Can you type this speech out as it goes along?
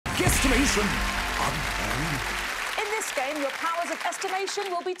estimation unknown. In this game, your powers of estimation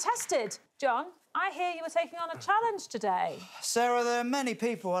will be tested. John, I hear you were taking on a challenge today. Sarah, there are many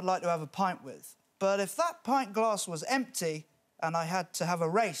people I'd like to have a pint with, but if that pint glass was empty and I had to have a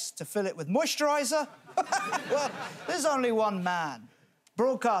race to fill it with moisturiser, well, there's only one man.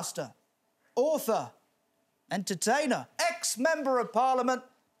 Broadcaster, author, entertainer, ex-member of Parliament,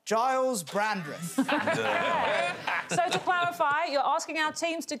 Gyles Brandreth. So, to clarify, you're asking our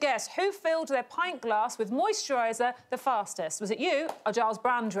teams to guess who filled their pint glass with moisturiser the fastest. Was it you or Gyles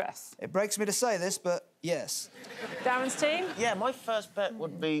Brandreth? It breaks me to say this, but yes. Darren's team? Yeah, my first bet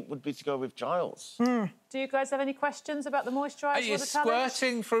would be to go with Gyles. Do you guys have any questions about the moisturiser Are you or the challenge?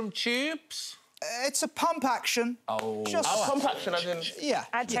 squirting from tubes? It's a pump action. Oh. Pump action, as in... Yeah.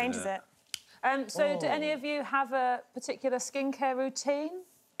 That changes it. So, do any of you have a particular skincare routine?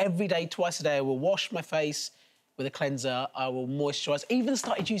 Every day, twice a day, I will wash my face with a cleanser. I will moisturise. Even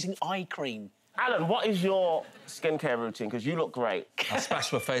started using eye cream. Alan, what is your skincare routine? Because you look great. I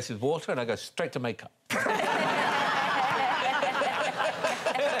splash my face with water and I go straight to makeup. OK,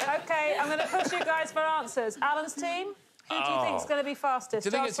 I'm going to push you guys for answers. Alan's team, who do you think is going to be fastest? Do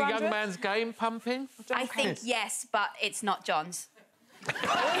you think Gyles it's a young Brandreth? man's game, pumping? I think yes, but it's not John's.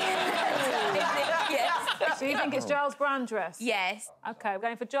 Yes. So you think it's Gyles Brandreth? Yes. OK, we're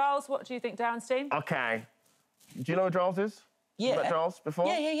going for Gyles. What do you think, Darren's team? OK. Do you know who Gyles is? Yeah. You met Gyles before?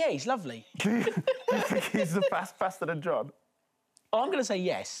 Yeah, he's lovely. Do you think he's faster than John? Oh, I'm going to say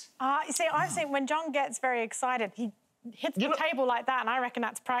yes. You see, I think when John gets very excited, he hits the table like that, and I reckon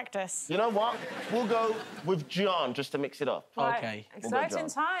that's practice. You know what? We'll go with John just to mix it up. Right. OK. Exciting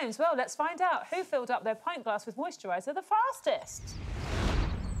times. Well, let's find out who filled up their pint glass with moisturiser the fastest.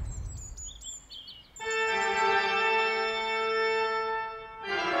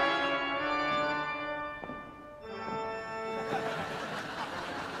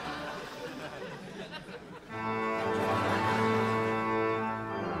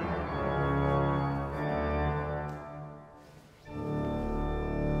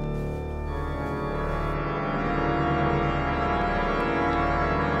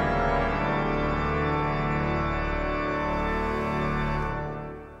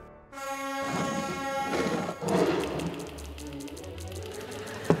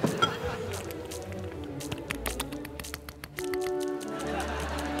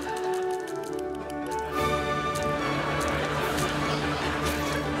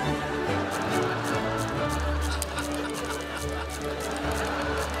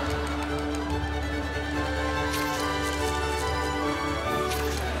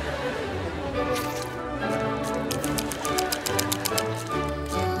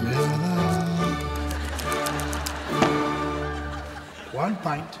 One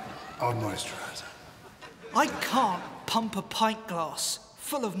pint of moisturiser. I can't pump a pint glass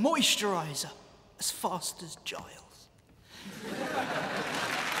full of moisturiser as fast as Gyles. It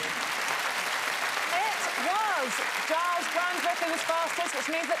was Gyles Brandreth who was fastest, which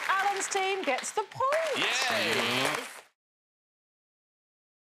means that Alan's team gets the point. Yeah.